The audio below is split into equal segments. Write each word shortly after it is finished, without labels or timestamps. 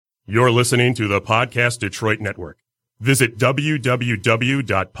You're listening to the Podcast Detroit Network. Visit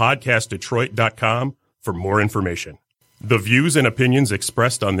www.podcastdetroit.com for more information. The views and opinions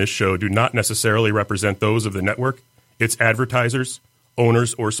expressed on this show do not necessarily represent those of the network, its advertisers,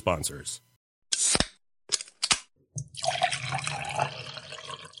 owners, or sponsors.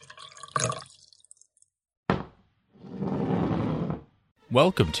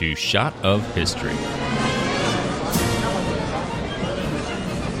 Welcome to Shot of History.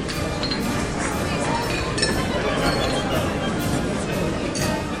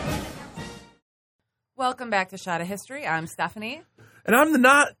 Welcome back to Shot of History. I'm Stephanie. And I'm the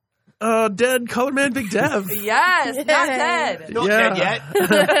not dead Color Man Big Dev. Yes, not dead. Not dead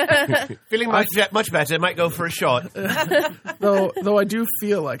yet. Feeling much better. Might go for a shot. though I do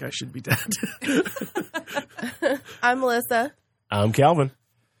feel like I should be dead. I'm Melissa. I'm Calvin.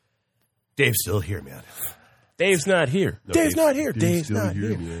 Dave's still here, man. Dave's not here. No, Dave's not here. Dave's Dave's not still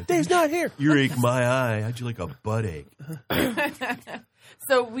here. man. Dave's not here. You ache my eye. How'd you like a butt ache?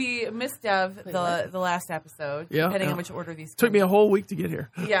 So we missed Dev the last episode, depending on which order these Took me a whole week to get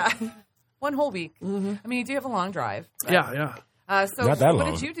here. Yeah. One whole week. Mm-hmm. I mean, you do have a long drive. But, Yeah. So Not that what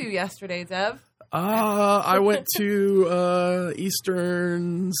long. did you do yesterday, Dev? I went to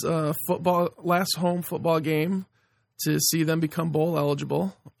Eastern's last home football game to see them become bowl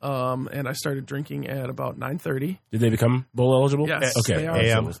eligible. And I started drinking at about 9:30. Did they become bowl eligible? Yes, Okay. they are.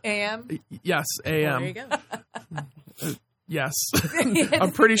 AM. AM? Yes, a.m. There you go. Yes.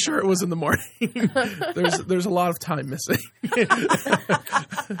 I'm pretty sure it was in the morning. There's a lot of time missing.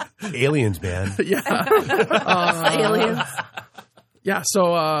 Aliens, man. Yeah. Aliens. Yeah,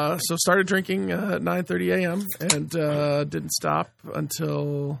 so started drinking at 9:30 a.m. and didn't stop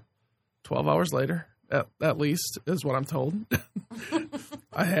until 12 hours later, at least, is what I'm told.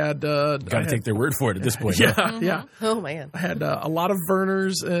 I had... Got to take their word for it at this point. Yeah, huh? yeah. Oh, man. I had a lot of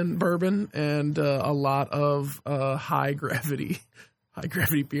Vernors and bourbon and a lot of high gravity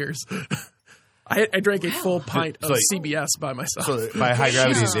beers. I drank a full pint of CBS by myself. So by high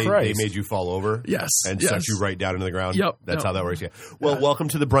gravity, Jesus they Christ. made you fall over? Yes, And yes. set you right down into the ground? Yep. That's how that works, yeah. Well, welcome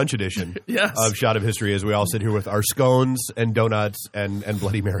to the brunch edition Yes. of Shot of History, as we all sit here with our scones and donuts and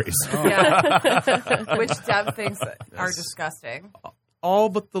Bloody Marys. Yeah. Which Dev thinks are disgusting. All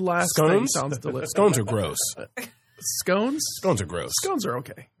but the last thing Scones? sounds delicious. Scones are gross. Scones? Scones are gross. Scones are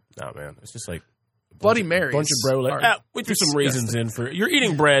okay. No, man. It's just like Bloody Marys. bunch of bro. Like, are we threw some raisins in for... You're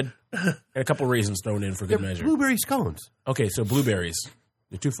eating bread and a couple raisins thrown in for good measure. Blueberry scones. Okay, so blueberries.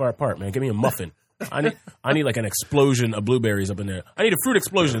 They're too far apart, man. Give me a muffin. I need like an explosion of blueberries up in there. I need a fruit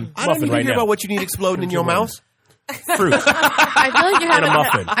explosion I don't muffin need to right hear now. about what you need exploding in your mouth. Fruit. I feel like you And a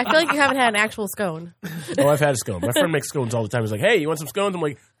haven't. muffin. I feel like you haven't had an actual scone. Oh, I've had a scone. My friend makes scones all the time. He's like, "Hey, you want some scones?" I'm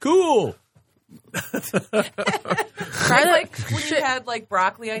like, "Cool." Try Like when you had like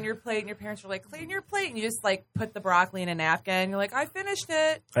broccoli on your plate and your parents were like, clean your plate, and you just like put the broccoli in a napkin and you're like, I finished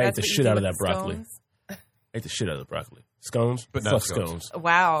it. I ate That's the what you shit do out of with that the broccoli. scones? I ate the shit out of the broccoli. Scones, But not fuck scones. scones.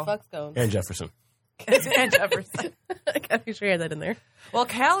 Wow. Fuck scones. And Jefferson. And Jefferson. I gotta make sure you had that in there. Well,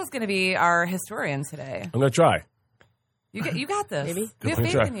 Cal is going to be our historian today. I'm gonna try. You got this. Maybe. We have Good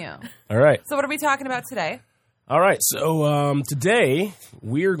faith try. in you. All right. So what are we talking about today? All right. So today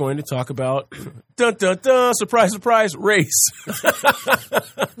we are going to talk about dun dun dun surprise surprise race Yay.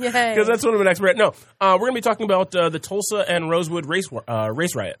 because that's what I'm an expert at. No, we're going to be talking about the Tulsa and Rosewood race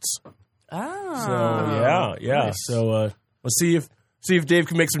riots. Oh. So yeah. nice. So let's see if Dave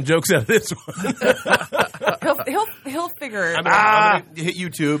can make some jokes out of this one. He'll figure. I'm gonna hit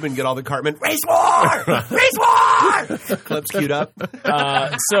YouTube and get all the Cartman race war, race war clips queued up.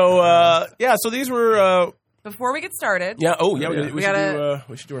 So these were Before we get started, yeah. Oh yeah, we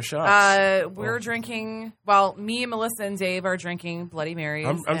should do our shots. we're drinking. Well, me and Melissa and Dave are drinking Bloody Marys.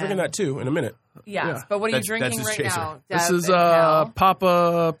 I'm drinking that too in a minute. Yes, Yeah. but what are you That's drinking his right chaser. now? This Dev is and Cal?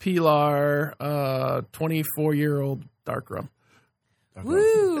 Papa Pilar, 24-year-old dark rum.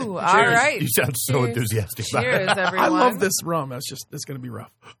 Woo! All Cheers. right. You sound so Cheers. enthusiastic about Cheers, it. everyone. I love this rum. It's going to be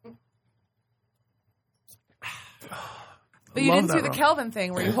rough. But you Love didn't that do the rum. Kelvin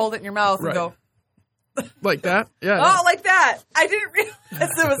thing where you hold it in your mouth Right. and go, Like that? Yeah. oh, like that. I didn't realize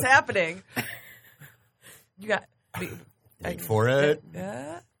it was happening. You got. Wait for it.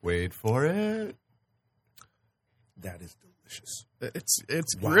 Wait for it. That is delicious.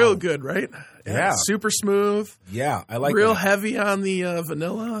 It's Wow. real good, right? Yeah. Super smooth. Yeah, I like real that. heavy on the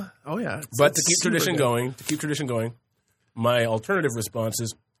vanilla. Oh, yeah. But It's to keep super tradition going, my alternative response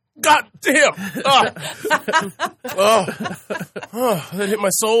is, God damn! Oh, that hit my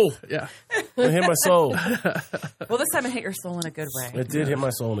soul. Yeah. It hit my soul. Well, this time it hit your soul in a good way. It did hit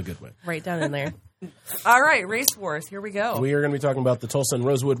my soul in a good way. Right down in there. All right, race wars. Here we go. We are going to be talking about the Tulsa and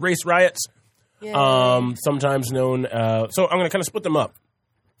Rosewood race riots, Yay. sometimes known. So I'm going to kind of split them up.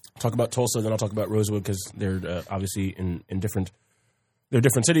 Talk about Tulsa, then I'll talk about Rosewood because they're obviously in different. They're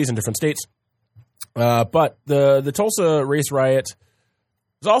different cities and different states. But the Tulsa race riot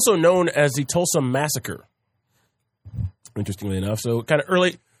is also known as the Tulsa Massacre. Interestingly enough, so kind of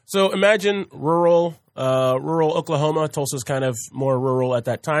early. So imagine rural Oklahoma. Tulsa's kind of more rural at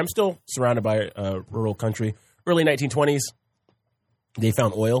that time, still surrounded by rural country. Early 1920s, they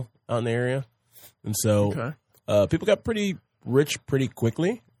found oil out in the area, and so people got pretty rich pretty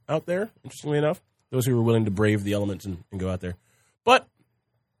quickly out there. Interestingly enough, those who were willing to brave the elements and go out there, but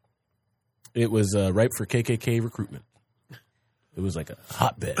it was ripe for KKK recruitment. It was like a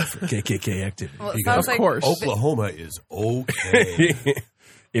hotbed for KKK activity. Well, it sounds Of course. Oklahoma is okay.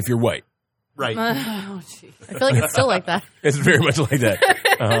 If you're white, Right. Oh, jeez. I feel like it's still like that. it's very much like that.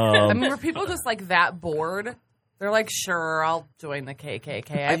 I mean, were people just like that bored? They're like, sure, I'll join the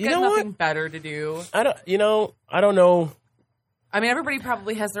KKK. I've You got know what? nothing better to do. I don't know. I mean, everybody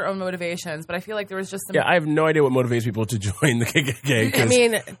probably has their own motivations, but I feel like there was just some. Yeah, I have no idea what motivates people to join the KKK I because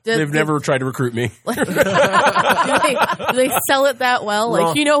mean, they've never tried to recruit me. do they sell it that well? Wrong.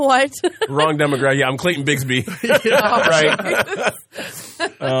 Like, you know what? Wrong demographic. Yeah, I'm Clayton Bigsby.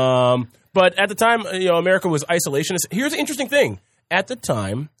 Right. But at the time, America was isolationist. Here's the interesting thing. At the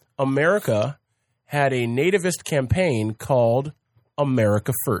time, America had a nativist campaign called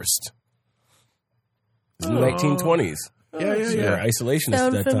America First. In the 1920s. Yeah. They were isolationists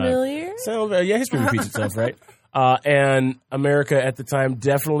Sound at that familiar? time. Yeah, history repeats itself, right? And America at the time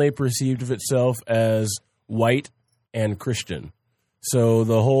definitely perceived of itself as white and Christian. So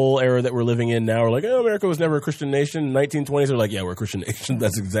the whole era that we're living in now, we're like, oh, America was never a Christian nation. In the 1920s, they're like, yeah, we're a Christian nation.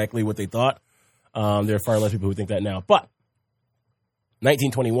 That's exactly what they thought. There are far less people who think that now. But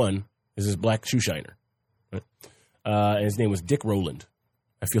 1921 is this black shoe shiner. Right? And his name was Dick Rowland.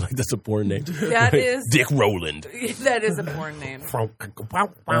 I feel like that's a porn name. That is Dick Rowland. that is a porn name. Let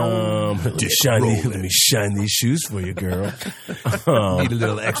me shine these shoes for you, girl. Need a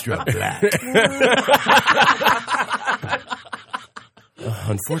little extra black.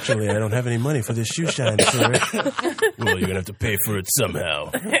 Unfortunately, I don't have any money for this shoe shine, sir. Well, you're going to have to pay for it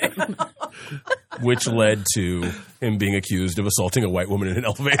somehow. Which led to him being accused of assaulting a white woman in an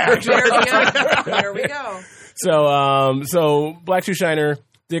elevator. There we go. So Black Shoe Shiner,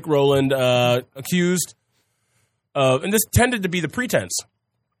 Dick Rowland, accused of, and this tended to be the pretense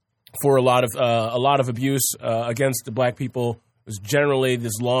for a lot of abuse against the black people. It was generally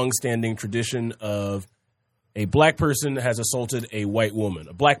this long-standing tradition of a black person has assaulted a white woman,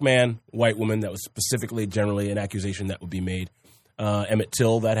 a black man, white woman. That was specifically generally an accusation that would be made. Emmett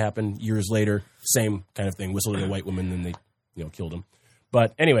Till, that happened years later. Same kind of thing, whistled at a white woman, and they killed him.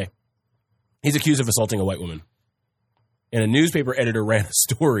 But anyway, he's accused of assaulting a white woman. And a newspaper editor ran a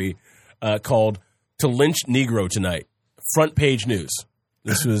story called "To Lynch Negro Tonight," front page news.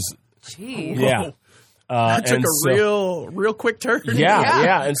 This was, Jeez. yeah. It took a real quick turn.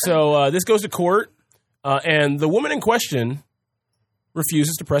 Yeah. And so this goes to court, and the woman in question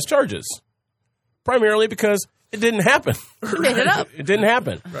refuses to press charges, primarily because it didn't happen. You made it up. It didn't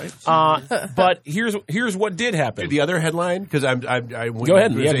happen. Right. But here's what did happen. The other headline, because I Go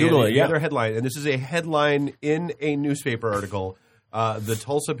ahead. Yeah, Google it. The other headline, and this is a headline in a newspaper article, the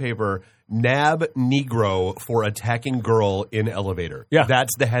Tulsa paper, "Nab Negro for attacking girl in elevator." Yeah.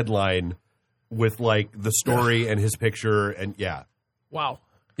 That's the headline with like the story and his picture, and yeah. Wow.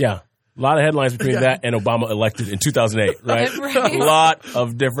 Yeah. A lot of headlines between that and Obama elected in 2008, right? Right. A lot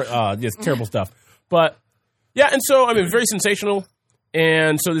of different, just terrible stuff. But, yeah, and so, I mean, very sensational.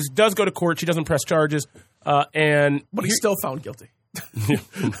 And so this does go to court. She doesn't press charges. But He's still found guilty.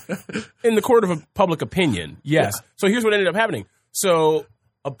 in the court of public opinion, yes. Yeah. So here's what ended up happening. So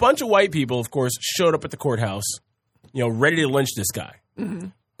a bunch of white people, of course, showed up at the courthouse, ready to lynch this guy. Mm-hmm.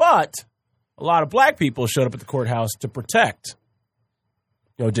 But a lot of black people showed up at the courthouse to protect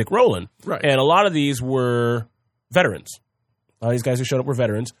Dick Rowland. Right. And a lot of these were veterans. A lot of these guys who showed up were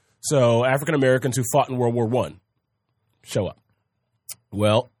veterans. So African Americans who fought in World War I show up.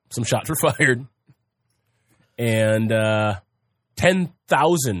 Well, some shots were fired. And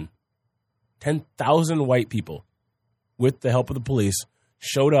 10,000 white people, with the help of the police,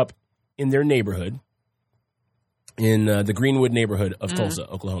 showed up in their neighborhood, in the Greenwood neighborhood of Tulsa,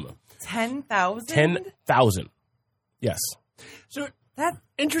 Oklahoma. 10,000? 10,000. Yes. So That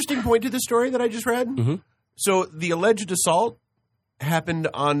interesting point to the story that I just read. Mm-hmm. So the alleged assault happened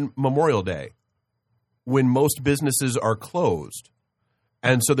on Memorial Day, when most businesses are closed.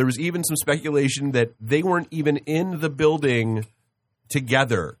 And so there was even some speculation that they weren't even in the building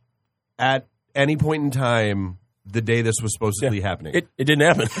together at any point in time the day this was supposedly happening. It didn't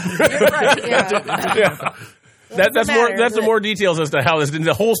happen. Yeah. That's more. That's the more details as to how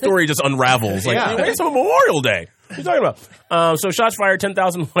the whole story just unravels. Like, it's a Memorial Day. What are you talking about? So shots fired.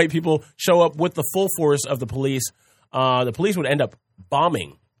 10,000 white people show up with the full force of the police. The police would end up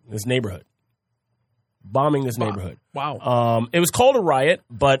bombing this neighborhood. Wow. It was called a riot,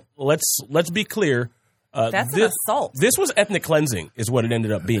 but let's be clear. That's an assault. This was ethnic cleansing, is what it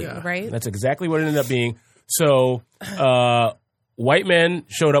ended up being. Yeah. Right. That's exactly what it ended up being. So, white men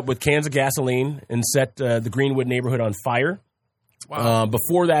showed up with cans of gasoline and set the Greenwood neighborhood on fire. Wow.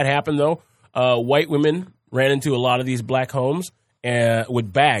 Before that happened, though, white women ran into a lot of these black homes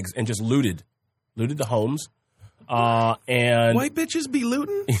with bags and just looted the homes. And White bitches be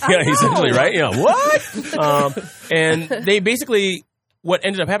looting? yeah, essentially, right? Yeah, what? And they basically, what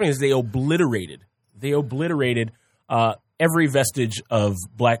ended up happening is they obliterated every vestige of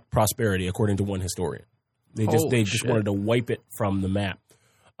black prosperity, according to one historian. They just wanted to wipe it from the map.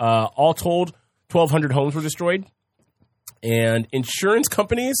 All told, 1,200 homes were destroyed, and insurance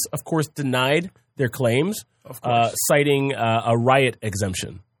companies, of course, denied their claims, citing a riot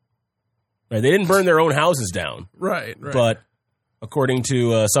exemption. Right, they didn't burn their own houses down. Right. But according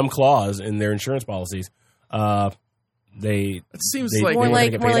to some clause in their insurance policies, it seems like More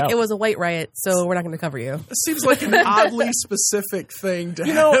like it it was a white riot, so we're not going to cover you. it seems like an oddly specific thing to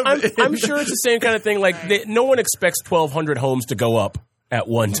You know, have. I'm sure it's the same kind of thing. Like, no one expects 1,200 homes to go up at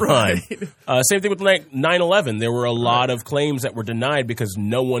one time. Right. Same thing with 9/11. There were a lot of claims that were denied because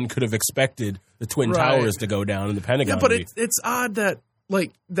no one could have expected the Twin Towers to go down in the Pentagon. Yeah, but it's odd that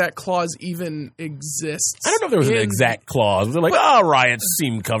that clause even exists. I don't know if there was an exact clause. They're like, riots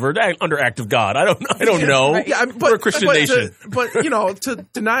seem covered under Act of God. I don't know. Right. Yeah, we're a Christian nation. But to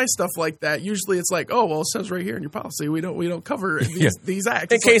deny stuff like that, usually it's like, oh well, it says right here in your policy we don't cover these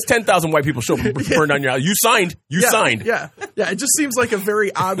acts. In case 10,000 white people show up and burn down your house, you signed. Signed. Yeah. It just seems like a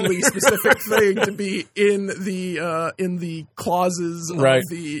very oddly specific thing to be in the clauses of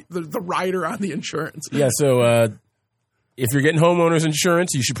the rider on the insurance. Yeah. So. If you're getting homeowners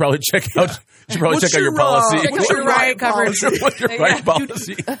insurance, you should probably check out your policy. What's your riot coverage? What's your riot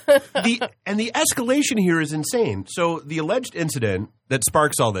policy? The escalation here is insane. So the alleged incident that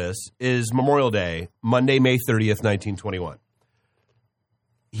sparks all this is Memorial Day, Monday, May 30th, 1921.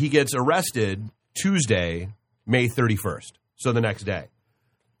 He gets arrested Tuesday, May 31st, so the next day.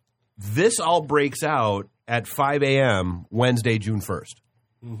 This all breaks out at 5 a.m. Wednesday, June 1st.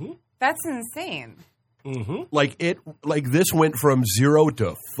 Mm-hmm. That's insane. Mm-hmm. Like this went from 0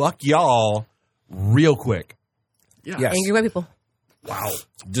 to fuck y'all real quick. Yeah. Yes. Angry white people. Wow.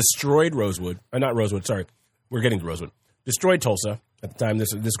 Destroyed Rosewood. Not Rosewood, sorry. We're getting to Rosewood. Destroyed Tulsa at the time,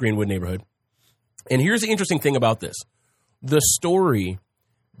 this Greenwood neighborhood. And here's the interesting thing about this. The story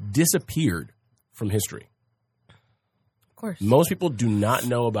disappeared from history. Of course. Most people do not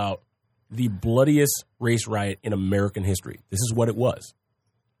know about the bloodiest race riot in American history. This is what it was.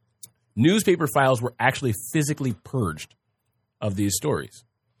 Newspaper files were actually physically purged of these stories.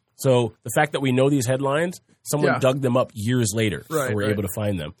 So the fact that we know these headlines, someone dug them up years later and were able to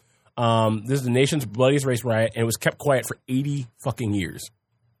find them. This is the nation's bloodiest race riot, and it was kept quiet for 80 fucking years.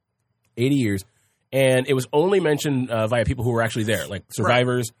 80 years. And it was only mentioned via people who were actually there, like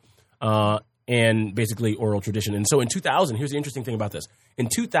survivors and basically oral tradition. And so in 2000, here's the interesting thing about this. In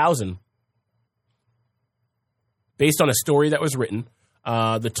 2000, based on a story that was written,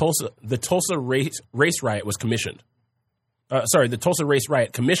 the Tulsa race riot was commissioned. The Tulsa Race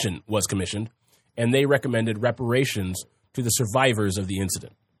Riot Commission was commissioned, and they recommended reparations to the survivors of the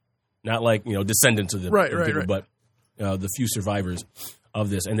incident. Not like, descendants of the people, but the few survivors of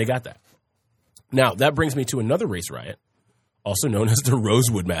this, and they got that. Now, that brings me to another race riot, also known as the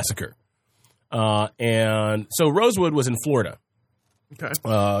Rosewood Massacre. And so Rosewood was in Florida. Okay.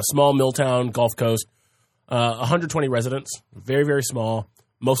 Small mill town, Gulf Coast. 120 residents, very, very small,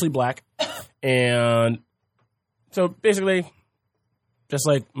 mostly black. And so basically, just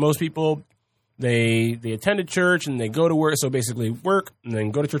like most people, they attended church and they go to work. So basically work and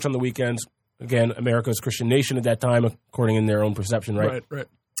then go to church on the weekends. Again, America's Christian nation at that time, according in their own perception, right? Right.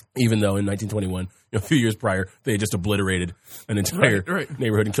 Even though in 1921, a few years prior, they had just obliterated an entire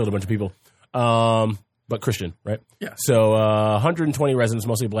neighborhood and killed a bunch of people. But Christian, right? Yeah. So 120 residents,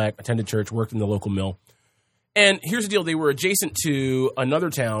 mostly black, attended church, worked in the local mill. And here's the deal. They were adjacent to another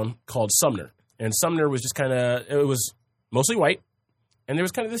town called Sumner. And Sumner was just it was mostly white. And there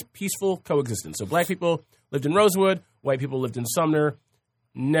was kind of this peaceful coexistence. So black people lived in Rosewood, white people lived in Sumner.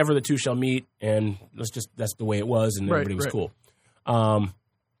 Never the two shall meet. And that's the way it was, and everybody was cool.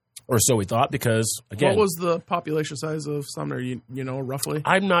 Or so we thought, because, again... What was the population size of Sumner, you know, roughly?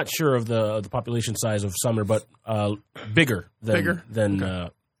 I'm not sure of the population size of Sumner, but bigger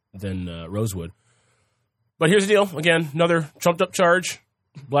than Rosewood. But here's the deal. Again, another trumped-up charge.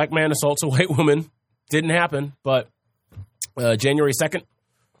 Black man assaults a white woman. Didn't happen, but January 2nd,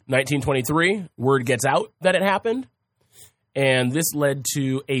 1923, word gets out that it happened, and this led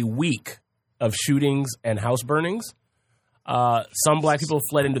to a week of shootings and house burnings. Some black people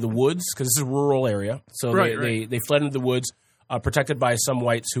fled into the woods because this is a rural area, so they fled into the woods, protected by some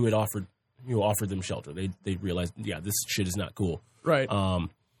whites who had offered them shelter. They realized, this shit is not cool. Right. Come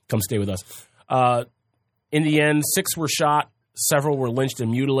stay with us. In the end, 6 were shot, several were lynched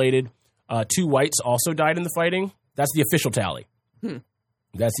and mutilated. 2 whites also died in the fighting. That's the official tally.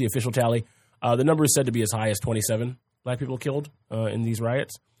 That's the official tally. The number is said to be as high as 27 black people killed in these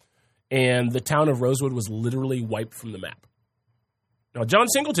riots. And the town of Rosewood was literally wiped from the map. Now, John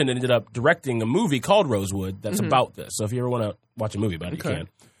Singleton ended up directing a movie called Rosewood that's about this. So if you ever want to watch a movie about it, you can.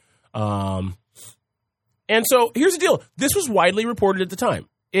 And so here's the deal. This was widely reported at the time.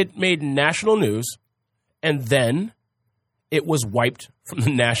 It made national news, and then it was wiped from the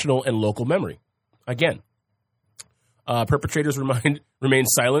national and local memory. Again, perpetrators remain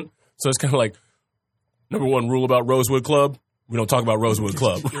silent. So it's kind of like, number one rule about Rosewood Club, we don't talk about Rosewood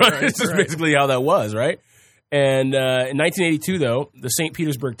Club. Right? This is basically how that was, right? And in 1982, though, the St.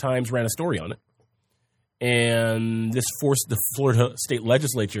 Petersburg Times ran a story on it. And this forced the Florida state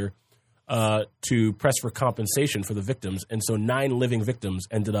legislature to press for compensation for the victims. And so 9 living victims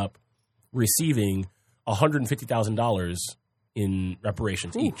ended up receiving $150,000 in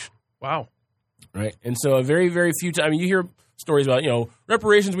reparations each. Wow. Right? And so a very, very few times, I mean, you hear stories about,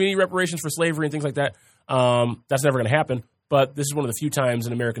 reparations, we need reparations for slavery and things like that. That's never going to happen. But this is one of the few times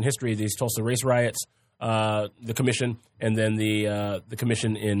in American history, these Tulsa race riots, the commission, and then the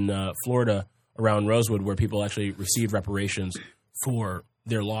commission in Florida around Rosewood, where people actually received reparations for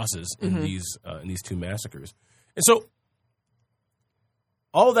their losses in these 2 massacres. And so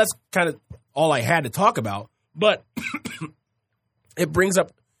all of that's kind of all I had to talk about, but it brings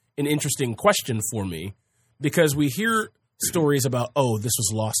up an interesting question for me, because we hear stories about, this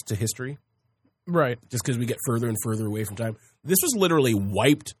was lost to history. Right. Just because we get further and further away from time. This was literally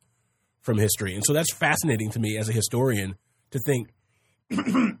wiped from history. And so that's fascinating to me as a historian to think,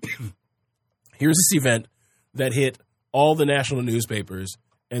 here's this event that hit all the national newspapers,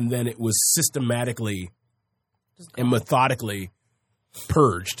 and then it was systematically and methodically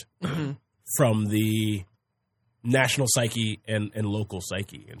purged from the national psyche and local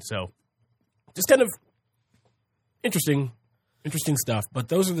psyche. And so just kind of interesting stuff. But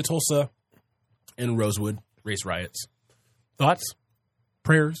those are the Tulsa and Rosewood race riots. Thoughts?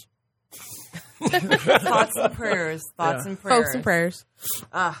 Prayers? Thoughts and prayers. Thoughts and prayers. Hopes and prayers.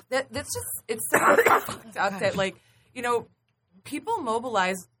 It's so fucked up that, people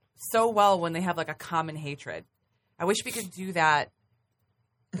mobilize so well when they have, a common hatred. I wish we could do that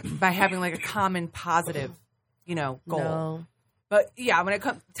by having, a common positive, goal. No. But, yeah, when it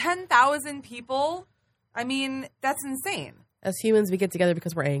comes 10,000 people, I mean, that's insane. As humans, we get together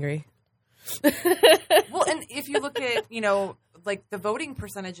because we're angry. Well, and if you look at, the voting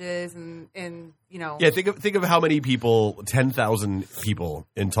percentages and Yeah, think of how many people, 10,000 people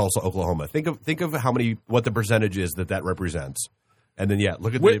in Tulsa, Oklahoma. Think of what the percentage is that represents. And then,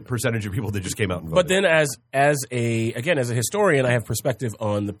 look at the percentage of people that just came out and voted. But then as a historian, I have perspective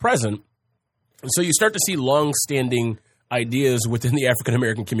on the present. So you start to see long-standing ideas within the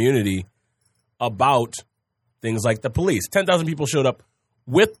African-American community about things like the police. 10,000 people showed up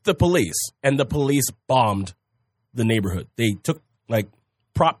with the police, and the police bombed the neighborhood. They took,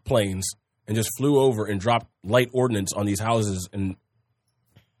 prop planes and just flew over and dropped light ordnance on these houses and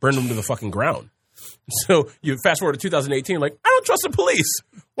burned them to the fucking ground. So you fast forward to 2018, I don't trust the police.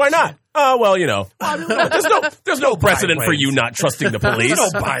 Why not? Well, there's no precedent for you not trusting the police.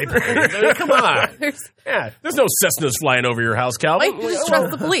 There's no biplanes. Come on. There's no Cessnas flying over your house, Calvin. Just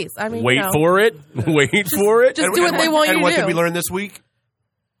trust the police. I mean, wait for it. Wait for it. Just do what they want you to do. And what did we learn this week?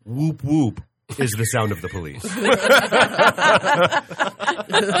 Whoop whoop is the sound of the police.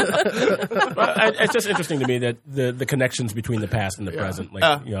 It's just interesting to me that the connections between the past and the present.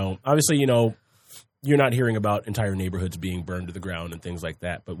 Obviously, you're not hearing about entire neighborhoods being burned to the ground and things like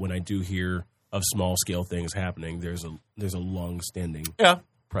that. But when I do hear of small scale things happening, there's a long standing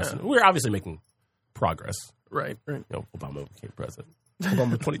precedent. We're obviously making progress. Right. Obama became president.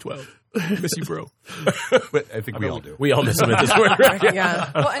 Obama 2012. Miss you, bro. But I think we all do. We all miss him at this point. Yeah.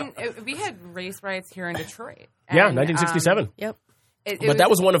 Well, and we had race riots here in Detroit. And, 1967. Yep. But that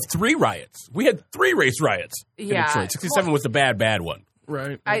was one of 3 riots. We had 3 race riots in Yeah. Detroit. 67 was the bad one.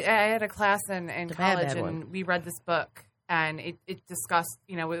 Right. I had a class in The college, bad and one. we read this book, and it discussed,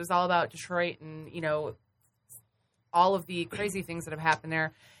 it was all about Detroit and, all of the crazy things that have happened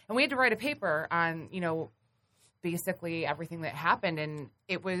there. And we had to write a paper on, basically everything that happened. And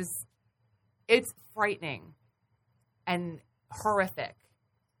it's frightening and horrific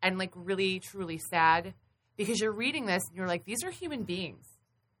and, like, really, truly sad, because you're reading this and you're like, these are human beings.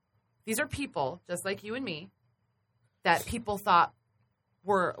 These are people just like you and me that people thought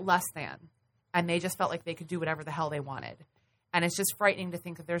were less than, and they just felt like they could do whatever the hell they wanted. And it's just frightening to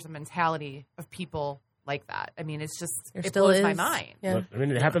think that there's a mentality of people like that. I mean, it's just, There it still blows is. my mind. Yeah. I mean,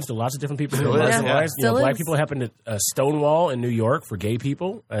 it happens to lots of different people. Still in is, their yeah. lives. Still Black is. people happened at Stonewall in New York for gay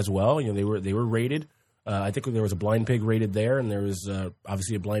people as well. They were raided. I think there was a blind pig raided there, and there was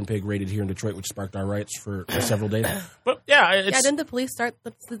obviously a blind pig raided here in Detroit, which sparked our riots for several days. But yeah, it's, Yeah, didn't the police start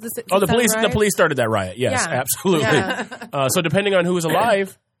the the police started that riot. Yes, Yeah. absolutely. Yeah. So depending on who was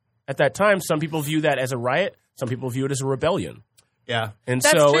alive at that time, some people view that as a riot, some people view it as a rebellion. Yeah. And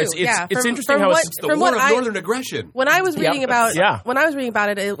That's so true, it's yeah. it's From- interesting from how what- it's The From war what of I- northern aggression. When I was reading about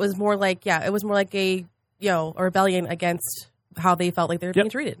it, it was more like a rebellion against how they felt like they were being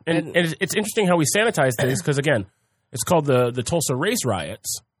treated. And it's interesting how we sanitize things because, again, it's called the Tulsa race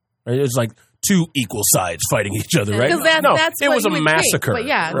riots. Right? It was like 2 equal sides fighting each other, right? 'Cause that's it what was a you would massacre. think, but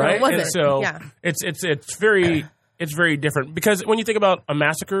yeah, no, right? it wasn't. And so Yeah. it's very different because when you think about a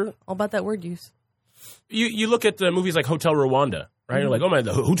massacre, All about that word use. you look at the movies like Hotel Rwanda, right? You're like, oh man,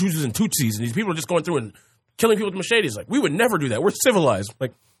 the Hutus and Tutsis, and these people are just going through and killing people with machetes. Like, we would never do that. We're civilized.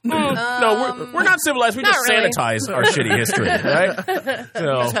 Like, no, we're not civilized. We Not just really. sanitize our shitty history, right?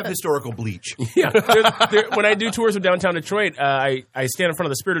 So, Just have historical bleach. yeah. When I do tours of downtown Detroit, I stand in front of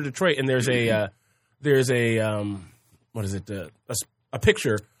the Spirit of Detroit, and there's a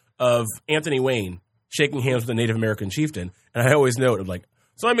picture of Anthony Wayne shaking hands with a Native American chieftain, and I always note, I'm like,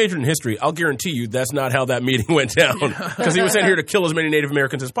 so I majored in history. I'll guarantee you that's not how that meeting went down, because he was sent here to kill as many Native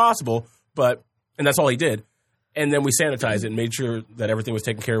Americans as possible, and that's all he did. And then we sanitized it and made sure that everything was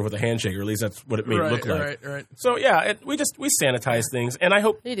taken care of with a handshake, or at least that's what it made it look like. Right. So yeah, we sanitize things, and I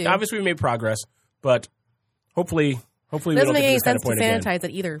hope You do. obviously we made progress, but hopefully we It don't doesn't get make to any this kind sense of to point again. sanitize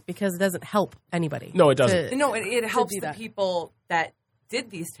it either because it doesn't help anybody. No, it doesn't. No, it helps do the that. people that did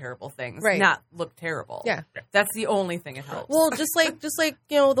these terrible things Right. not look terrible. Yeah. That's the only thing it helps. Well, just like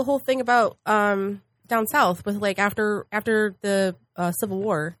the whole thing about down south with like after the Civil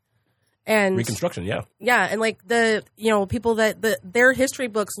War and Reconstruction, yeah. yeah, and like the people that their history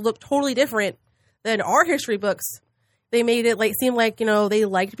books look totally different than our history books. They made it like seem like they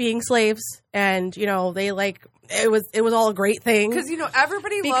liked being slaves and they like it was all a great thing. Because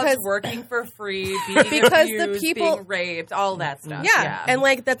everybody Because- loves working for free, being Because the abused, people- being raped, all that stuff. yeah, and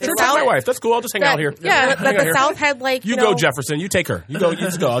like that the Sure, take South my wife. That's cool. I'll just hang out here. Yeah, Hang that out the here. South had like You go, Jefferson. You take her. You go. You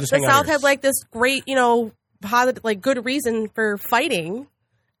just go. I'll just the hang out South here. had like this great, positive, like good reason for fighting,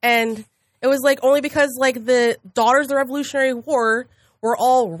 and it was like only because like the daughters of the Revolutionary War were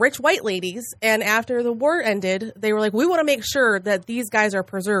all rich white ladies, and after the war ended, they were like, we want to make sure that these guys are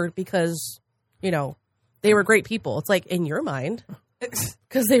preserved because they were great people. It's like in your mind.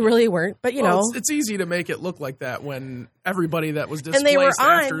 Because they really weren't, but It's easy to make it look like that when everybody that was And they were displaced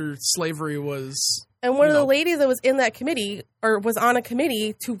after slavery was. And one of the ladies that was in that committee, or was on a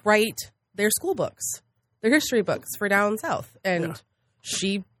committee to write their school books, their history books for down south, and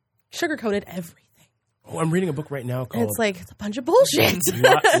she sugarcoated everything. Oh, I'm reading a book right now And called it's like it's a bunch of bullshit.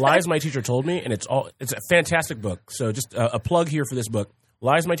 Lies My Teacher Told Me, and it's a fantastic book. So just a plug here for this book.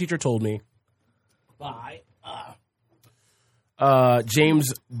 Lies My Teacher Told Me by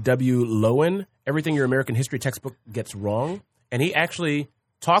James W. Lowen. Everything your American history textbook gets wrong. And he actually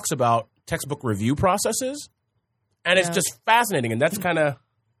talks about textbook review processes. And it's just fascinating. And that's kind of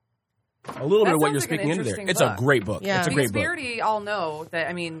a little bit of what sounds you're like an speaking into there. interesting It's a book. great book. Yeah. It's a Because great we book. already all know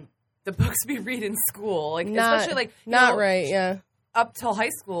that, the books we read in school, like Not- especially like Not right, yeah. up till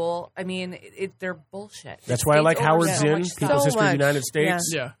high school, they're bullshit. That's It why I states like over Howard so Zinn, much stuff. People's So History of the much. United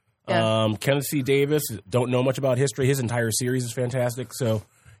States. Yeah. Yeah. Kenneth C. Davis, don't know much about history. His entire series is fantastic. So,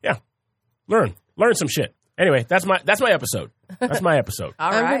 yeah, learn some shit. Anyway, that's my episode. That's my episode. All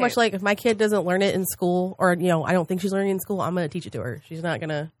I'm right. pretty much like, if my kid doesn't learn it in school, or I don't think she's learning it in school, I'm going to teach it to her. She's not going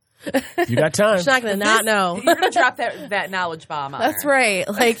to. You got time. She's not going to not know. You're gonna drop that knowledge bomb on That's her. right.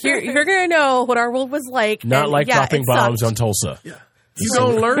 Like you're going to know what our world was like. Not and, like yeah, dropping it bombs sucked. on Tulsa. You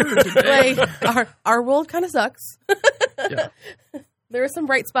gonna learn today. Like our world kind of sucks. Yeah. There are some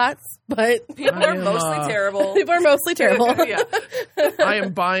bright spots, but People are am, mostly terrible. people are mostly terrible. Yeah. I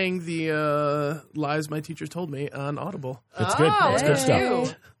am buying the Lies My Teachers Told Me on Audible. It's good. It's good stuff.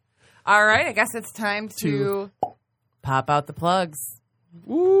 Hey. All right, I guess it's time to pop out the plugs.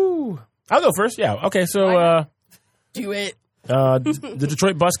 Woo! I'll go first. Yeah. Okay. So Do it. the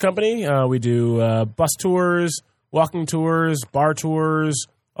Detroit Bus Company. We do bus tours, walking tours, bar tours,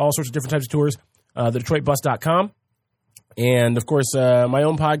 all sorts of different types of tours. TheDetroitBus.com. And, of course, my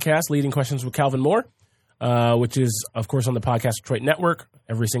own podcast, Leading Questions with Calvin Moore, which is, of course, on the Podcast Detroit Network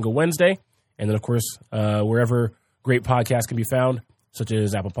every single Wednesday. And then, of course, wherever great podcasts can be found, such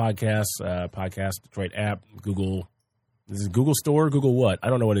as Apple Podcasts, Podcast Detroit app, Google. Is it Google Store? Google what? I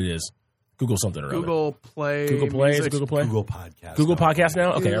don't know what it is. Google something or other. Google Play. Google Play? Is it Music. Google Play? Google Podcast. Google Podcast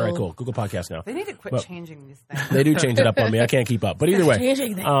now? Okay, Google. all right, cool. Google Podcast now. They need to quit Well, changing these things. They do change it up on me. I can't keep up. But either way.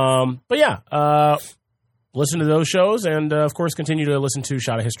 Changing things. But yeah, listen to those shows and, of course, continue to listen to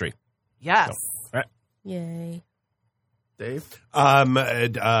Shot of History. Yes. Yay. Dave.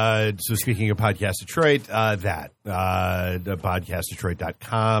 So speaking of Podcast Detroit, the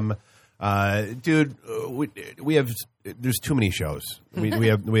podcastdetroit.com. Dude, we have there's too many shows. We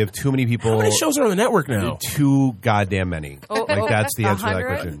have too many people. How many shows are on the network now? Too goddamn many. Oh, Like that's the answer to that 100?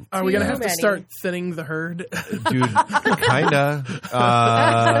 question. Are we going to have to many. start thinning the herd? Dude, kinda.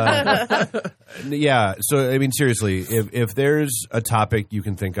 Yeah. So I mean, seriously, if there's a topic you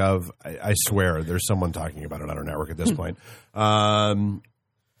can think of, I swear there's someone talking about it on our network at this point.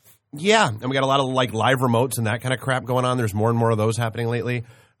 Yeah, and we got a lot of like live remotes and that kind of crap going on. There's more and more of those happening lately.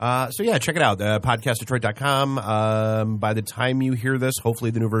 So yeah, check it out. Podcastdetroit.com. By the time you hear this,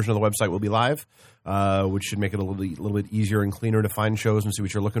 hopefully the new version of the website will be live, which should make it a little bit easier and cleaner to find shows and see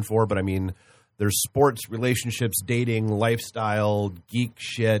what you're looking for. But I mean, there's sports, relationships, dating, lifestyle, geek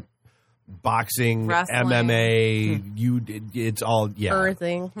shit, boxing, Wrestling. MMA. It's all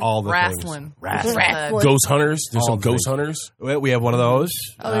Earthing. all the Wrestling. things. Wrestling. Wrestling. Ghost Hunters. There's All some Ghost things. Hunters. We have one of those.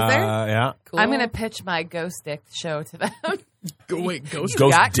 Oh, is there? Yeah. Cool. I'm going to pitch my Ghost Stick show to them. Wait, Ghost.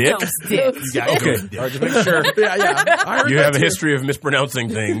 Ghost Got Dick? Ghost Dick. Yeah, okay. All right, just make sure. Yeah. I heard You that have a too. history of mispronouncing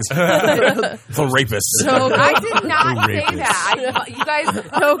things. For rapists. So I did not say Rapist. that. You guys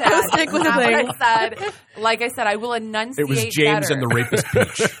heard No, that. Ghost Stick was a Not what thing. I said. Like I said, I will enunciate It was James better. and the Rapist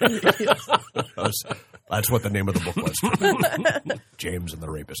Peach. That's what the name of the book was. James and the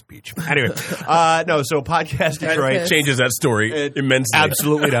Rapist Peach. Anyway, no, so Podcast Detroit. Changes that story It immensely.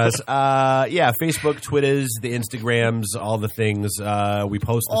 absolutely does. Yeah, Facebook, Twitters, the Instagrams, all the things. We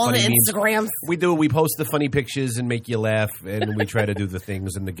post the all the funny memes. Instagrams. We do. We post the funny pictures and make you laugh, and we try to do the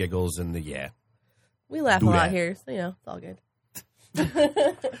things and the giggles and the yeah. We laugh Do a lot that. here, so it's all good.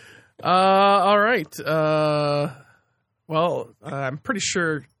 All right. Well, I'm pretty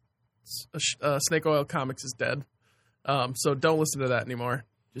sure Snake Oil Comics is dead. So don't listen to that anymore.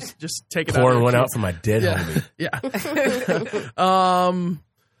 Just take it Pouring out. one out for my dead Yeah. homie.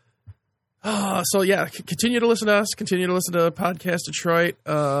 Yeah. So yeah, continue to listen to us. Continue to listen to Podcast Detroit.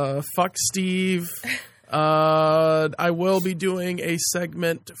 Fuck Steve. I will be doing a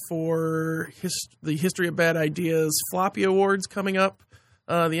segment for the History of Bad Ideas Floppy Awards coming up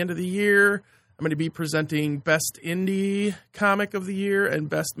the end of the year. I'm going to be presenting Best Indie Comic of the Year and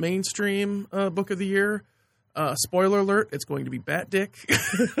Best Mainstream Book of the Year. Spoiler alert, it's going to be Bat Dick.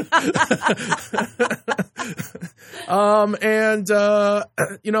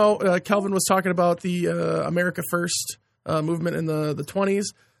 Calvin was talking about the America First movement in the 20s.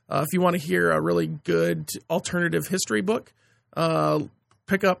 If you want to hear a really good alternative history book,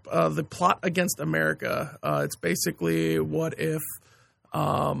 pick up The Plot Against America. It's basically what if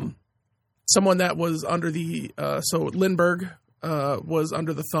someone that was under so Lindbergh was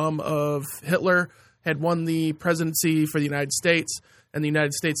under the thumb of Hitler, had won the presidency for the United States, and the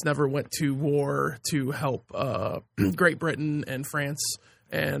United States never went to war to help Great Britain and France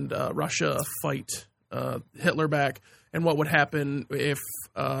and Russia fight Hitler back, and what would happen if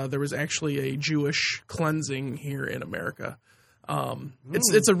there was actually a Jewish cleansing here in America.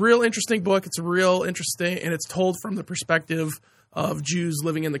 It's a real interesting book. It's real interesting, and it's told from the perspective of Jews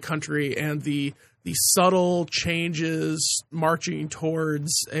living in the country and the subtle changes marching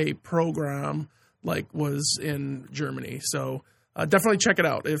towards a program like was in Germany. So definitely check it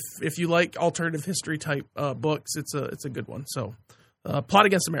out. If you like alternative history type books, it's a good one. So Plot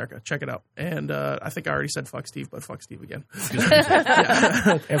Against America, check it out. And I think I already said fuck Steve, but fuck Steve again.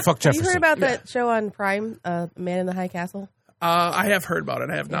 And fuck Have you Jefferson. heard about that show on Prime, Man in the High Castle? I have heard about it.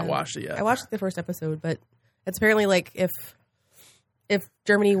 I have not watched it yet. I watched the first episode, but it's apparently like if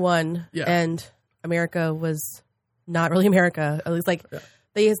Germany won and America was not really America, at least like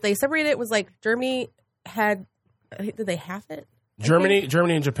they separated it. Was like Germany had, did they half it? Germany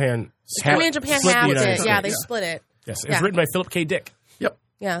and Japan. Germany and Japan split the have United it. Yeah, States. they split it. Yes, it was written by Philip K. Dick, Yep.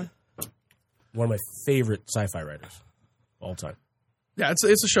 Yeah. one of my favorite sci-fi writers of all time. Yeah,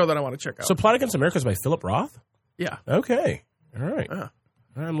 it's a show that I want to check out. So Plot Against America is by Philip Roth? yeah. Okay. All right. Yeah.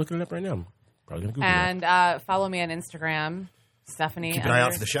 I'm looking it up right now. I'm probably going to Google it. And follow me on Instagram, Stephanie. Keep an eye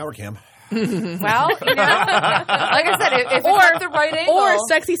out for the shower cam. Well, like I said, if it's at the right angle, Or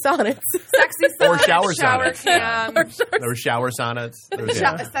sexy sonnets. sexy Or sonnets, shower sonnets. cam, There were shower sonnets. There was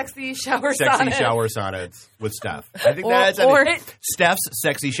sexy shower sexy sonnets. shower sonnets with Steph. I think Or- that's or- Steph's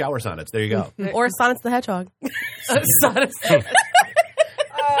sexy shower sonnets. There you go. Or Sonnets the Hedgehog. Sonnets.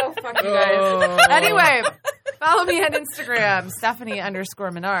 Oh, fuck you guys. Anyway, follow me on Instagram,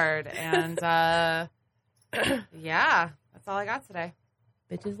 Stephanie_Menard. And yeah, that's all I got today.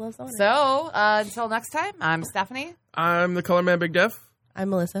 Bitches love sonnets. So until next time, I'm Stephanie. I'm the Color Man Big Def. I'm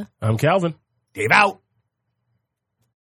Melissa. I'm Calvin. Dave out.